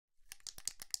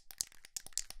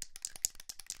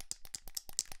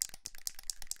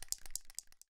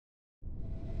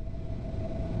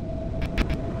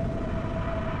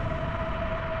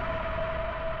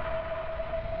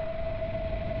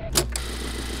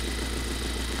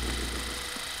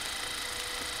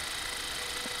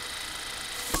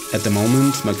At the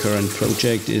moment, my current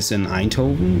project is in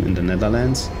Eindhoven, in the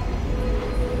Netherlands.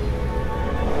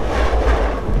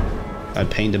 I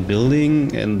paint a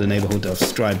building in the neighborhood of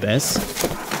Strijp-S.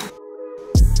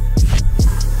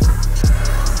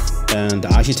 And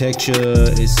the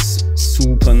architecture is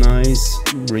super nice,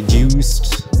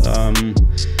 reduced,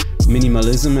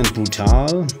 minimalism and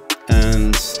brutal.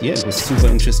 And yeah, it was super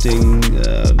interesting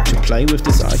to play with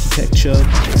this architecture.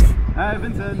 Hi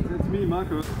Vincent, it's me,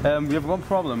 Markus. We have one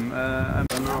problem. I'm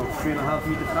now 3.5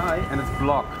 meters high and it's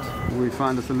blocked. We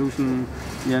find a solution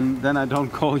and then I don't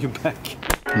call you back.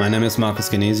 My name is Markus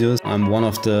Genesius. I'm one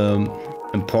of the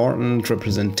important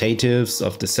representatives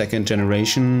of the second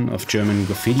generation of German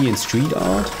graffiti and street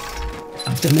art.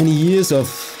 After many years of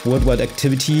worldwide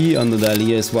activity under the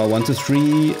alias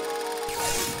Wow123,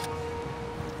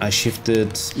 I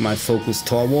shifted my focus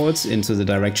towards into the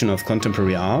direction of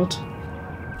contemporary art.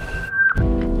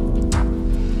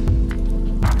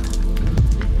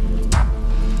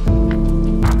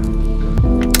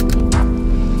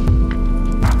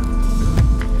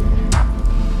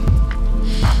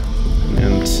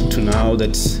 Now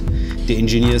that the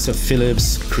engineers of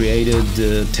Philips created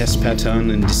the test pattern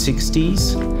in the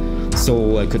 60s,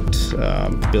 so I could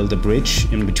build a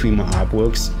bridge in between my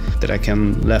artworks that I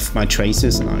can leave my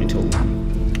traces in Eindhoven.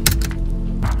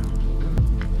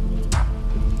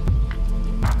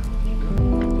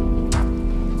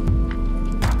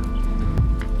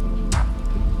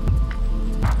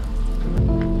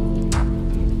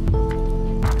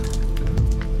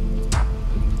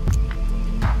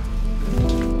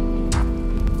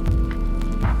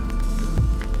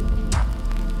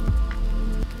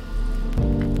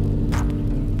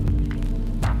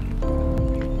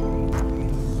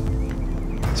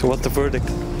 So what's the verdict?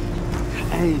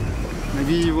 Hey,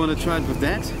 maybe you want to try it with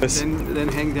that? Yes. Then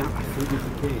hang down. I think it's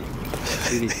okay.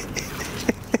 Really.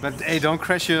 But hey, don't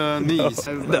crash your knees.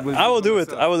 No, I will do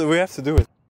it. We have to do it.